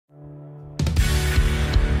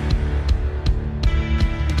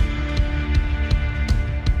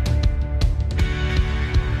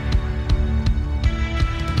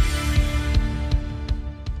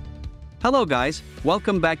Hello guys,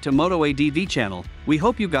 welcome back to Moto ADV channel. We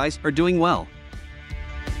hope you guys are doing well.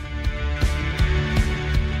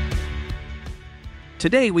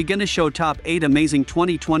 Today we gonna show top 8 amazing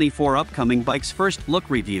 2024 upcoming bikes first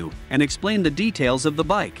look review and explain the details of the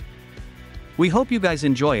bike. We hope you guys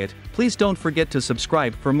enjoy it. Please don't forget to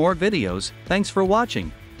subscribe for more videos. Thanks for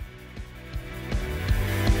watching.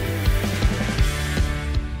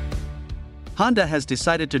 Honda has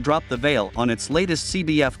decided to drop the veil on its latest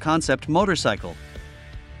CBF concept motorcycle.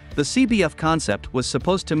 The CBF concept was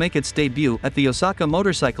supposed to make its debut at the Osaka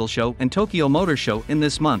Motorcycle Show and Tokyo Motor Show in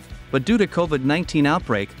this month, but due to COVID-19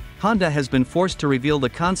 outbreak, Honda has been forced to reveal the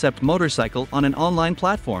concept motorcycle on an online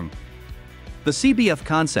platform. The CBF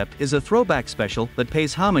concept is a throwback special that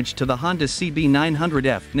pays homage to the Honda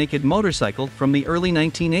CB900F naked motorcycle from the early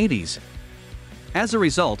 1980s. As a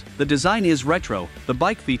result, the design is retro. The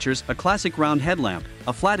bike features a classic round headlamp,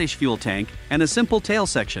 a flattish fuel tank, and a simple tail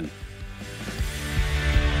section.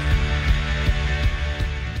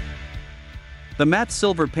 The matte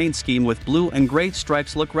silver paint scheme with blue and gray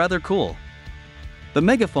stripes look rather cool. The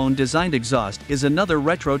megaphone-designed exhaust is another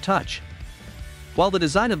retro touch. While the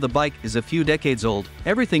design of the bike is a few decades old,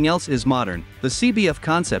 everything else is modern. The CBF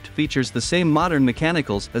concept features the same modern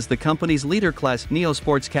mechanicals as the company's leader-class Neo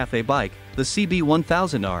Sports Cafe bike, the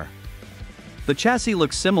CB1000R. The chassis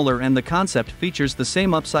looks similar and the concept features the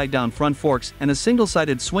same upside-down front forks and a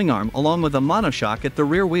single-sided swing arm along with a monoshock at the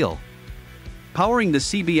rear wheel. Powering the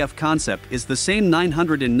CBF concept is the same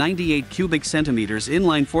 998 cubic centimeters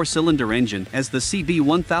inline 4-cylinder engine as the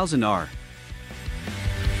CB1000R.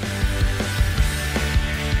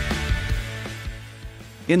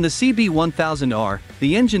 In the CB1000R,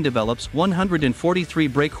 the engine develops 143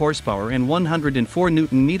 brake horsepower and 104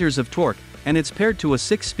 Nm of torque, and it's paired to a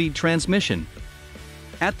 6-speed transmission.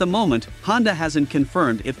 At the moment, Honda hasn't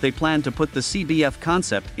confirmed if they plan to put the CBF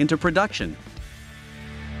concept into production.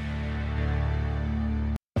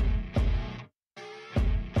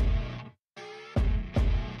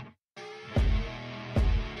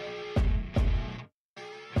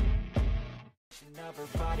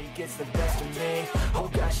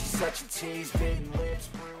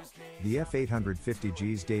 The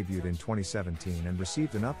F850Gs debuted in 2017 and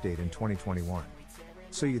received an update in 2021.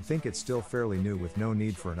 So you'd think it's still fairly new with no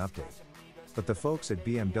need for an update. But the folks at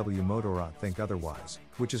BMW Motorrad think otherwise,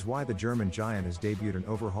 which is why the German giant has debuted an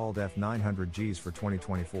overhauled F900Gs for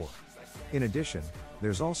 2024. In addition,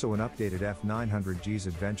 there's also an updated F900Gs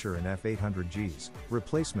Adventure and F800Gs,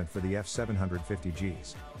 replacement for the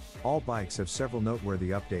F750Gs. All bikes have several noteworthy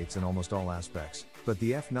updates in almost all aspects, but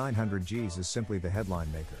the F900Gs is simply the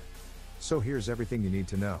headline maker. So here's everything you need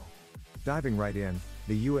to know. Diving right in,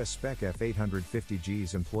 the US spec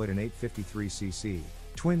F850Gs employed an 853cc,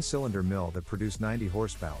 twin-cylinder mill that produced 90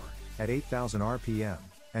 horsepower, at 8,000 RPM,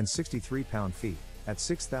 and 63 pound-feet, at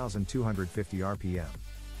 6,250 RPM.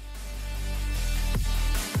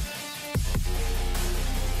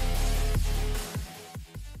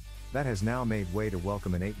 That has now made way to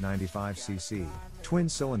welcome an 895cc,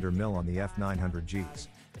 twin-cylinder mill on the F900Gs.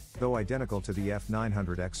 Though identical to the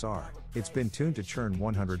F900XR, it's been tuned to churn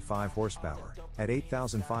 105 horsepower, at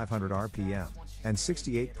 8,500 RPM, and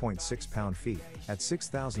 68.6 pound-feet, at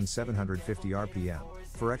 6,750 RPM,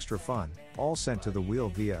 for extra fun, all sent to the wheel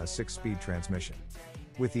via a 6-speed transmission.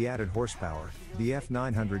 With the added horsepower, the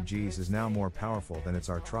F900Gs is now more powerful than its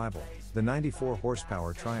arch-rival, the 94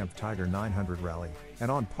 horsepower Triumph Tiger 900 Rally,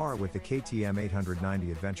 and on par with the KTM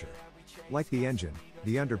 890 Adventure. Like the engine,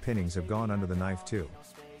 the underpinnings have gone under the knife too.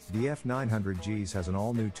 The F900Gs has an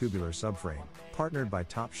all-new tubular subframe, partnered by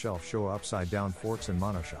top-shelf Showa upside-down forks and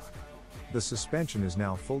monoshock. The suspension is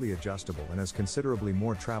now fully adjustable and has considerably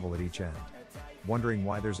more travel at each end. Wondering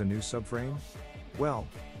why there's a new subframe? Well,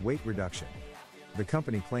 weight reduction. The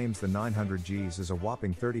company claims the 900Gs is a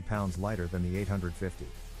whopping 30 pounds lighter than the 850.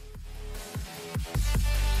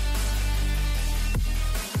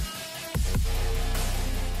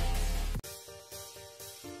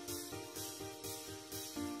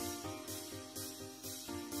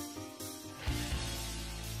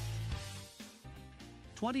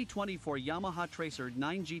 (2024) Yamaha Tracer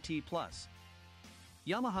 9 GT Plus.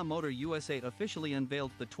 Yamaha Motor USA officially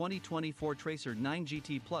unveiled the 2024 Tracer 9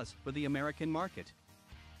 GT Plus for the American market.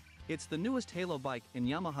 It's the newest halo bike in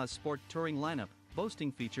Yamaha's sport touring lineup,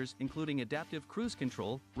 boasting features including adaptive cruise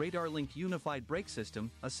control, radar-linked unified brake system,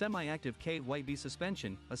 a semi-active KYB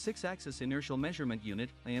suspension, a 6-axis inertial measurement unit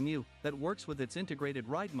 (IMU) that works with its integrated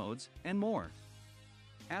ride modes, and more.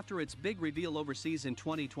 After its big reveal overseas in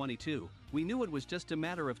 2022, we knew it was just a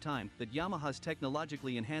matter of time that Yamaha's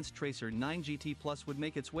technologically enhanced Tracer 9 GT Plus would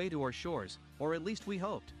make its way to our shores, or at least we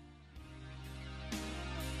hoped.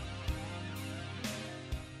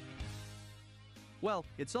 Well,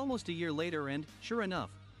 it's almost a year later and, sure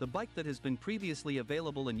enough, the bike that has been previously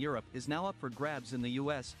available in Europe is now up for grabs in the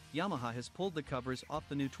US. Yamaha has pulled the covers off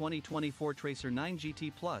the new 2024 Tracer 9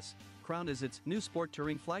 GT Plus, crowned as its new sport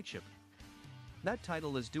touring flagship. That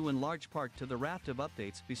title is due in large part to the raft of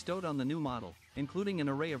updates bestowed on the new model, including an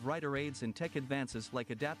array of rider aids and tech advances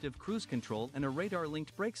like adaptive cruise control and a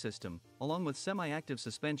radar-linked brake system, along with semi-active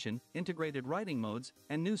suspension, integrated riding modes,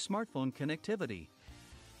 and new smartphone connectivity.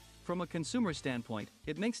 From a consumer standpoint,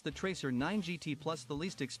 it makes the Tracer 9 GT Plus the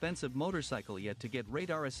least expensive motorcycle yet to get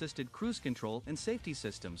radar-assisted cruise control and safety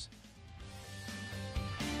systems.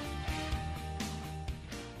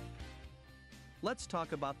 Let's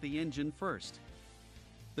talk about the engine first.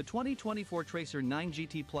 The 2024 Tracer 9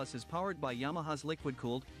 GT Plus is powered by Yamaha's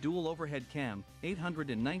liquid-cooled, dual overhead cam,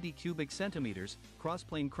 890 cubic centimeters,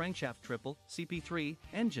 cross-plane crankshaft triple, CP3,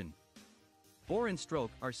 engine. Bore and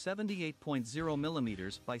stroke are 78.0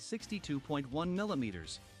 mm by 62.1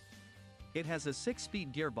 mm. It has a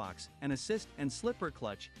 6-speed gearbox, an assist and slipper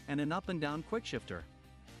clutch, and an up-and-down quickshifter.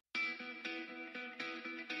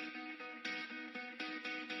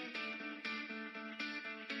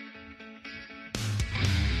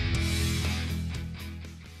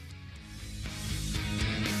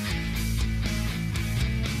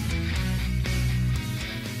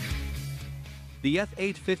 The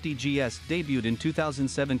F850 GS debuted in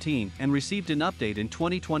 2017 and received an update in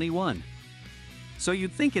 2021. So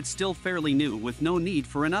you'd think it's still fairly new with no need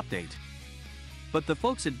for an update. But the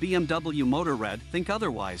folks at BMW Motorrad think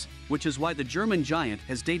otherwise, which is why the German giant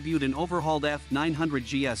has debuted an overhauled F900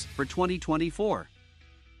 GS for 2024.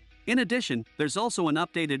 In addition, there's also an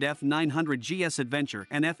updated F900 GS Adventure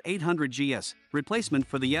and F800 GS, replacement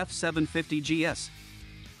for the F750 GS.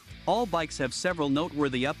 All bikes have several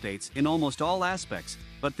noteworthy updates in almost all aspects,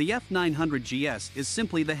 but the F900 GS is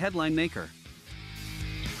simply the headline maker.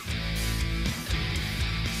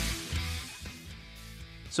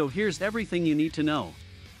 So here's everything you need to know.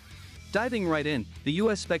 Diving right in, the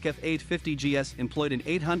US spec F850 GS employed an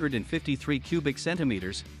 853 cubic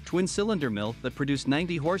centimeters twin-cylinder mill that produced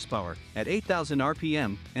 90 horsepower at 8,000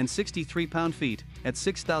 RPM and 63 pound-feet at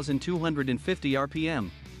 6,250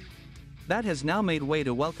 RPM. That has now made way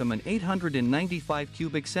to welcome an 895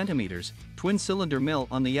 cubic centimeters twin-cylinder mill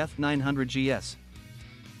on the F900 GS.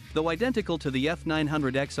 Though identical to the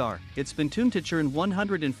F900 XR, it's been tuned to churn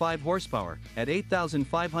 105 horsepower at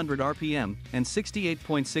 8,500 RPM and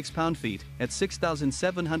 68.6 pound-feet at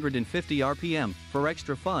 6,750 RPM for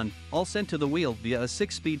extra fun, all sent to the wheel via a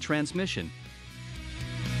 6-speed transmission.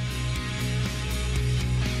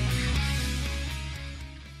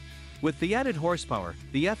 With the added horsepower,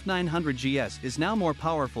 the F900 GS is now more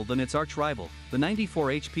powerful than its arch-rival, the 94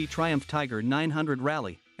 HP Triumph Tiger 900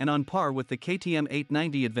 Rally, and on par with the KTM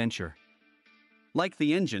 890 Adventure. Like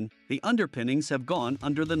the engine, the underpinnings have gone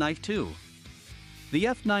under the knife too. The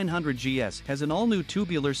F900 GS has an all-new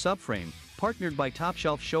tubular subframe, partnered by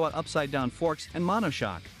top-shelf Showa upside-down forks and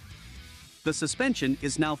monoshock. The suspension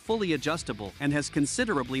is now fully adjustable and has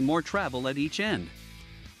considerably more travel at each end.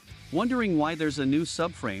 Wondering why there's a new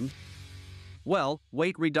subframe? Well,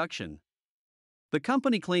 weight reduction. The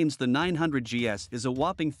company claims the 900 GS is a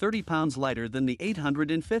whopping 30 pounds lighter than the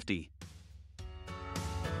 850.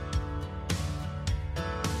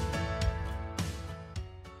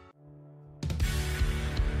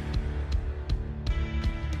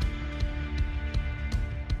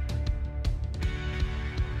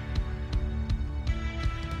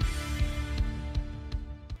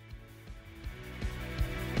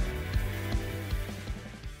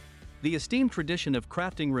 The esteemed tradition of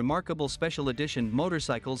crafting remarkable special edition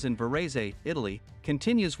motorcycles in Varese, Italy,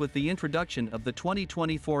 continues with the introduction of the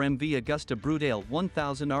 2024 MV AGUSTA BRUTALE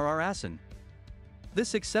 1000RR ASSEN.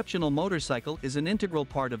 This exceptional motorcycle is an integral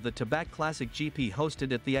part of the Tabac Classic GP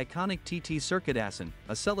hosted at the iconic TT Circuit ASSEN,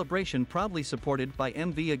 a celebration proudly supported by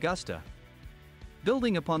MV AGUSTA.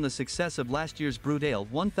 Building upon the success of last year's BRUTALE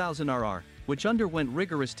 1000RR, which underwent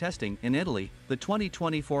rigorous testing in Italy, the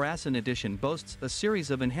 2024 ASSEN edition boasts a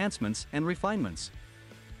series of enhancements and refinements.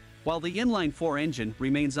 While the inline-4 engine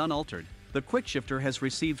remains unaltered, the quickshifter has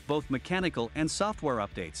received both mechanical and software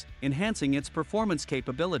updates, enhancing its performance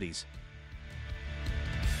capabilities.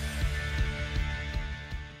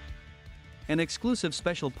 An exclusive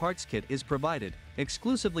special parts kit is provided,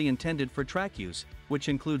 exclusively intended for track use, which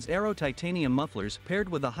includes aero titanium mufflers paired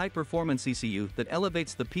with a high-performance ECU that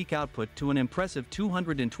elevates the peak output to an impressive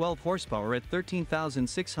 212 horsepower at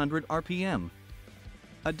 13,600 RPM.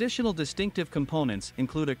 Additional distinctive components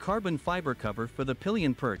include a carbon fiber cover for the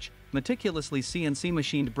pillion perch, meticulously CNC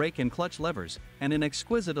machined brake and clutch levers, and an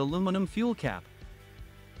exquisite aluminum fuel cap.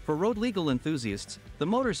 For road legal enthusiasts, the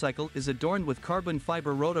motorcycle is adorned with carbon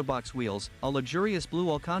fiber rotobox wheels, a luxurious blue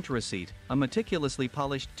Alcantara seat, a meticulously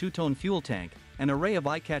polished two-tone fuel tank, an array of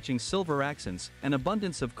eye-catching silver accents, an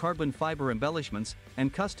abundance of carbon fiber embellishments,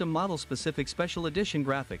 and custom model-specific special edition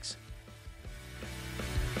graphics.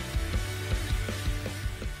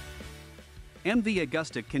 MV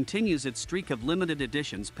Agusta continues its streak of limited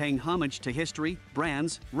editions, paying homage to history,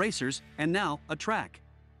 brands, racers, and now, a track.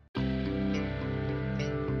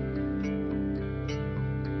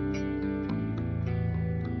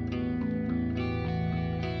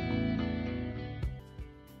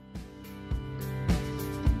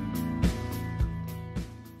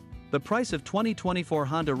 The price of 2024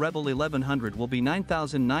 Honda Rebel 1100 will be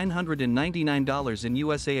 $9,999 in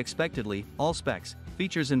USA expectedly. All specs,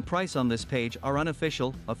 features and price on this page are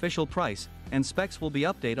unofficial, official price, and specs will be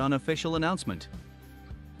updated on official announcement.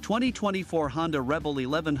 2024 Honda Rebel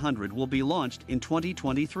 1100 will be launched in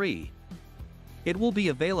 2023. It will be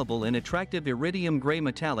available in attractive iridium gray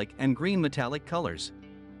metallic and green metallic colors.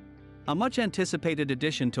 A much anticipated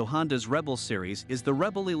addition to Honda's Rebel series is the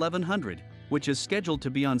Rebel 1100, which is scheduled to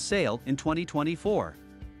be on sale in 2024.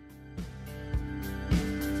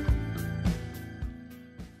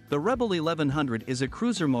 The Rebel 1100 is a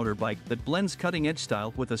cruiser motorbike that blends cutting-edge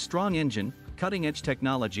style with a strong engine, cutting-edge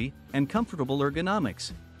technology, and comfortable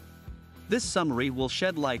ergonomics. This summary will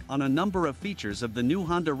shed light on a number of features of the new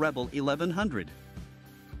Honda Rebel 1100.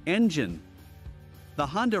 Engine. The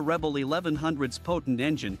Honda Rebel 1100's potent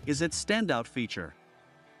engine is its standout feature.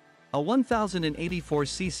 A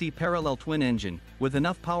 1084cc parallel twin engine, with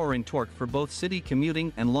enough power and torque for both city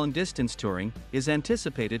commuting and long-distance touring, is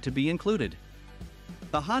anticipated to be included.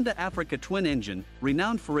 The Honda Africa twin engine,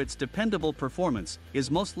 renowned for its dependable performance, is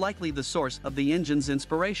most likely the source of the engine's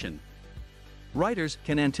inspiration. Riders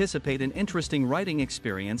can anticipate an interesting riding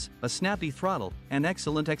experience, a snappy throttle, and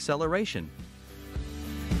excellent acceleration.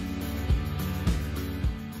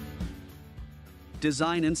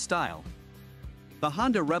 Design and style. The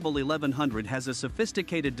Honda Rebel 1100 has a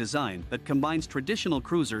sophisticated design that combines traditional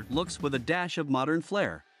cruiser looks with a dash of modern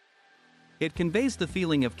flair. It conveys the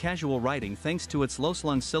feeling of casual riding thanks to its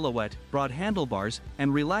low-slung silhouette, broad handlebars,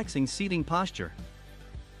 and relaxing seating posture.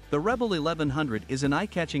 The Rebel 1100 is an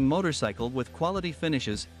eye-catching motorcycle with quality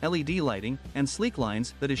finishes, LED lighting, and sleek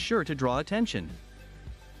lines that is sure to draw attention.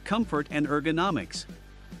 Comfort and ergonomics.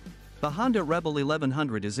 The Honda Rebel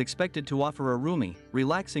 1100 is expected to offer a roomy,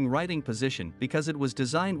 relaxing riding position because it was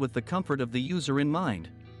designed with the comfort of the user in mind.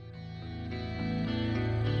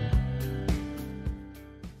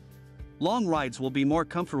 Long rides will be more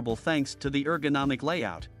comfortable thanks to the ergonomic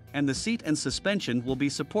layout, and the seat and suspension will be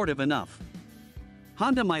supportive enough.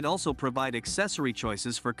 Honda might also provide accessory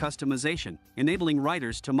choices for customization, enabling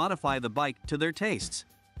riders to modify the bike to their tastes.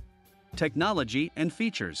 Technology and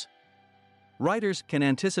features. Riders can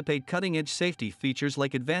anticipate cutting-edge safety features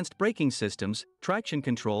like advanced braking systems, traction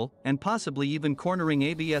control, and possibly even cornering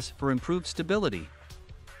ABS for improved stability.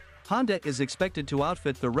 Honda is expected to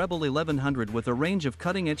outfit the Rebel 1100 with a range of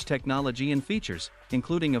cutting-edge technology and features,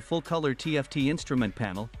 including a full-color TFT instrument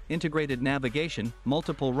panel, integrated navigation,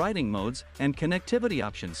 multiple riding modes, and connectivity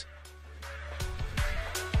options.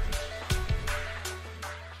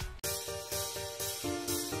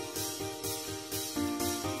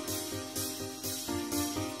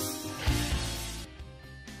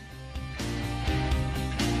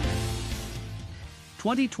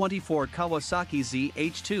 (2024) Kawasaki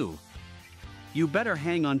ZH2. You better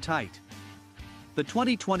hang on tight. The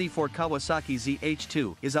 2024 Kawasaki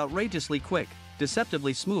ZH2 is outrageously quick,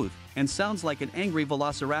 deceptively smooth, and sounds like an angry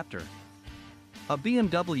velociraptor. A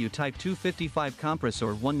BMW Type 255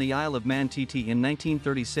 compressor won the Isle of Man TT in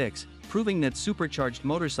 1936, proving that supercharged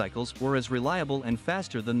motorcycles were as reliable and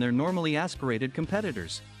faster than their normally aspirated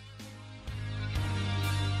competitors.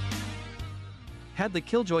 Had the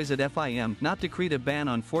killjoys at FIM not decreed a ban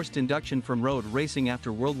on forced induction from road racing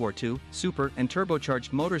after World War II, super and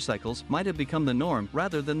turbocharged motorcycles might have become the norm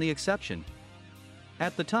rather than the exception.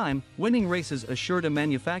 At the time, winning races assured a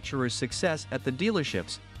manufacturer's success at the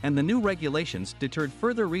dealerships, and the new regulations deterred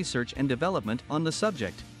further research and development on the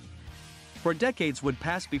subject. For decades would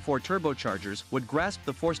pass before turbochargers would grasp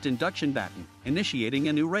the forced induction baton, initiating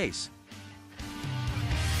a new race.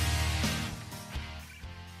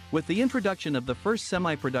 With the introduction of the first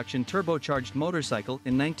semi-production turbocharged motorcycle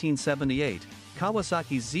in 1978,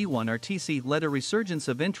 Kawasaki's Z1 RTC led a resurgence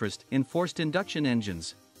of interest in forced induction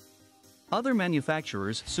engines. Other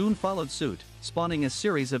manufacturers soon followed suit, spawning a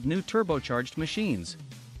series of new turbocharged machines.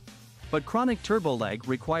 But chronic turbo lag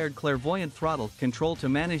required clairvoyant throttle control to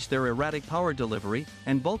manage their erratic power delivery,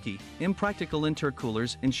 and bulky, impractical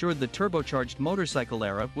intercoolers ensured the turbocharged motorcycle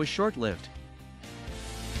era was short-lived.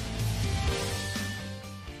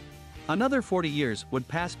 Another 40 years would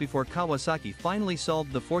pass before Kawasaki finally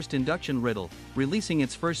solved the forced induction riddle, releasing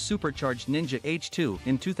its first supercharged Ninja H2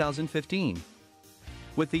 in 2015.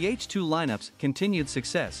 With the H2 lineup's continued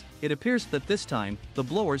success, it appears that this time, the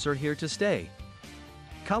blowers are here to stay.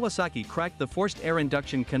 Kawasaki cracked the forced air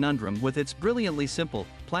induction conundrum with its brilliantly simple,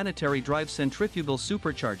 planetary drive centrifugal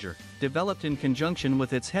supercharger, developed in conjunction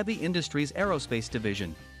with its heavy industries aerospace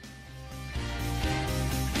division.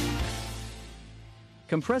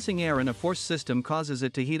 Compressing air in a forced system causes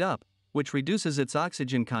it to heat up, which reduces its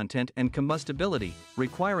oxygen content and combustibility,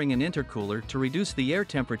 requiring an intercooler to reduce the air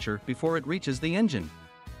temperature before it reaches the engine.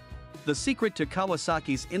 The secret to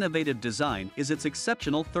Kawasaki's innovative design is its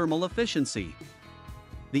exceptional thermal efficiency.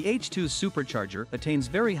 The H2 supercharger attains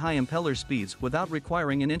very high impeller speeds without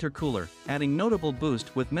requiring an intercooler, adding notable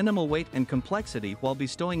boost with minimal weight and complexity while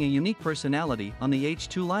bestowing a unique personality on the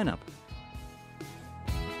H2 lineup.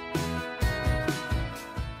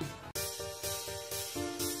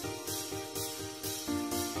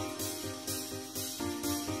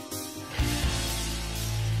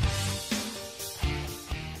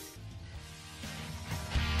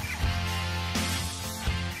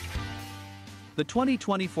 The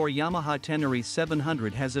 2024 Yamaha Tenere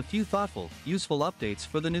 700 has a few thoughtful, useful updates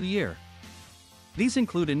for the new year. These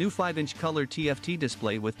include a new 5-inch color TFT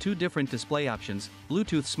display with 2 different display options,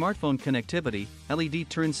 Bluetooth smartphone connectivity, LED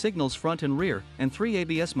turn signals front and rear, and 3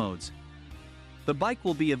 ABS modes. The bike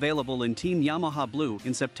will be available in Team Yamaha Blue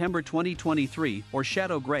in September 2023 or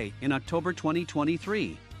Shadow Grey in October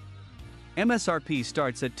 2023. MSRP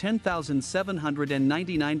starts at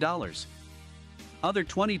 $10,799. Other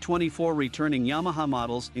 2024 returning Yamaha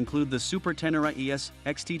models include the Super Tenere ES,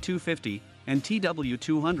 XT250, and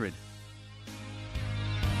TW200.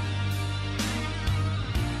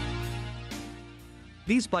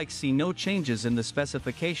 These bikes see no changes in the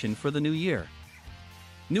specification for the new year.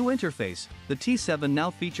 New interface: the T7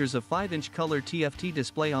 now features a 5-inch color TFT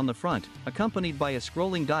display on the front, accompanied by a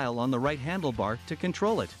scrolling dial on the right handlebar to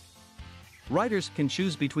control it. Riders can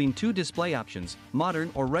choose between 2 display options,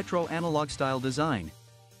 modern or retro analog style design.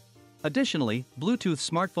 Additionally, Bluetooth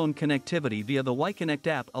smartphone connectivity via the Y-Connect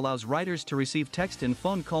app allows riders to receive text and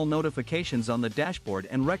phone call notifications on the dashboard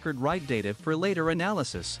and record ride data for later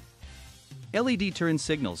analysis. LED turn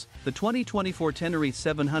signals: the 2024 Tenere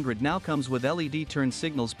 700 now comes with LED turn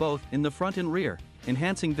signals both in the front and rear,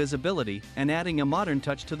 enhancing visibility and adding a modern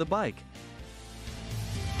touch to the bike.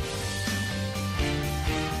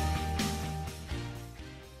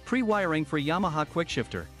 Pre-wiring for Yamaha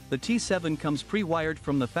Quickshifter: the T7 comes pre-wired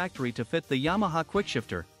from the factory to fit the Yamaha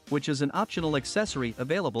Quickshifter, which is an optional accessory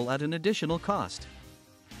available at an additional cost.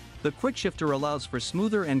 The Quickshifter allows for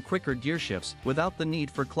smoother and quicker gear shifts without the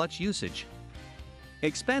need for clutch usage.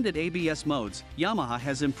 Expanded ABS modes: Yamaha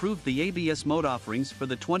has improved the ABS mode offerings for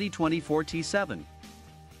the 2024 T7.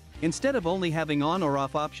 Instead of only having on or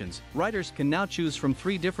off options, riders can now choose from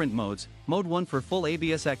 3 different modes: Mode 1 for full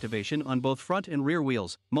ABS activation on both front and rear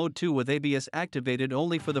wheels, Mode 2 with ABS activated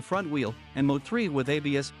only for the front wheel, and Mode 3 with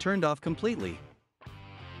ABS turned off completely.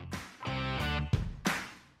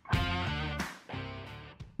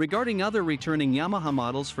 Regarding other returning Yamaha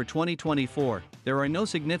models for 2024, there are no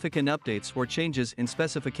significant updates or changes in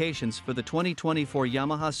specifications for the 2024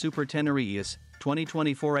 Yamaha Super Tenere ES,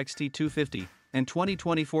 2024 XT250, and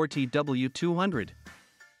 2024 TW200.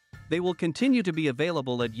 They will continue to be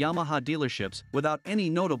available at Yamaha dealerships without any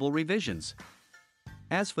notable revisions.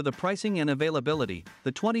 As for the pricing and availability,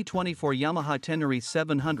 the 2024 Yamaha Tenere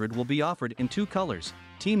 700 will be offered in 2 colors: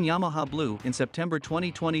 Team Yamaha Blue in September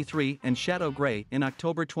 2023 and Shadow Grey in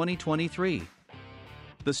October 2023.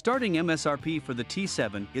 The starting MSRP for the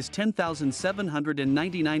T7 is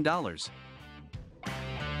 $10,799.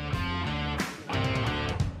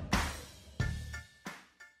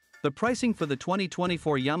 The pricing for the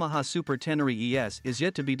 2024 Yamaha Super Tenere ES is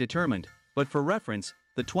yet to be determined, but for reference,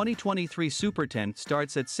 the 2023 Super 10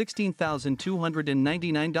 starts at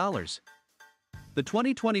 $16,299. The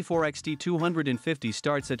 2024 XT250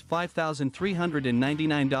 starts at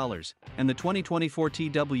 $5,399, and the 2024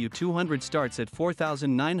 TW200 starts at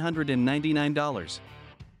 $4,999.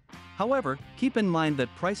 However, keep in mind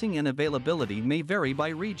that pricing and availability may vary by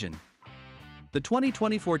region. The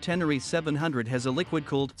 2024 Tenere 700 has a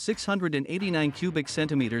liquid-cooled 689 cubic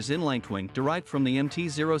centimeters inline twin derived from the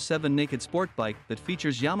MT-07 naked sport bike that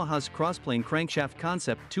features Yamaha's crossplane crankshaft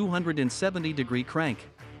concept 270-degree crank.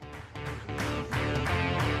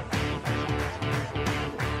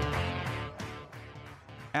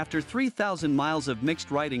 After 3,000 miles of mixed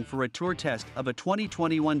riding for a tour test of a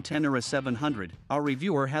 2021 Tenere 700, our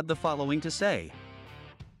reviewer had the following to say.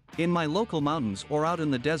 In my local mountains or out in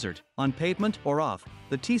the desert, on pavement or off,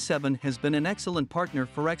 the T7 has been an excellent partner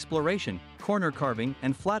for exploration, corner carving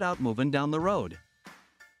and flat-out moving down the road.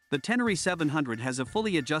 The Tenere 700 has a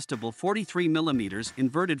fully adjustable 43mm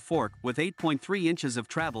inverted fork with 8.3 inches of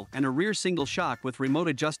travel and a rear single shock with remote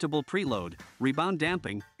adjustable preload, rebound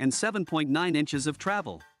damping, and 7.9 inches of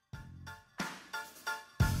travel.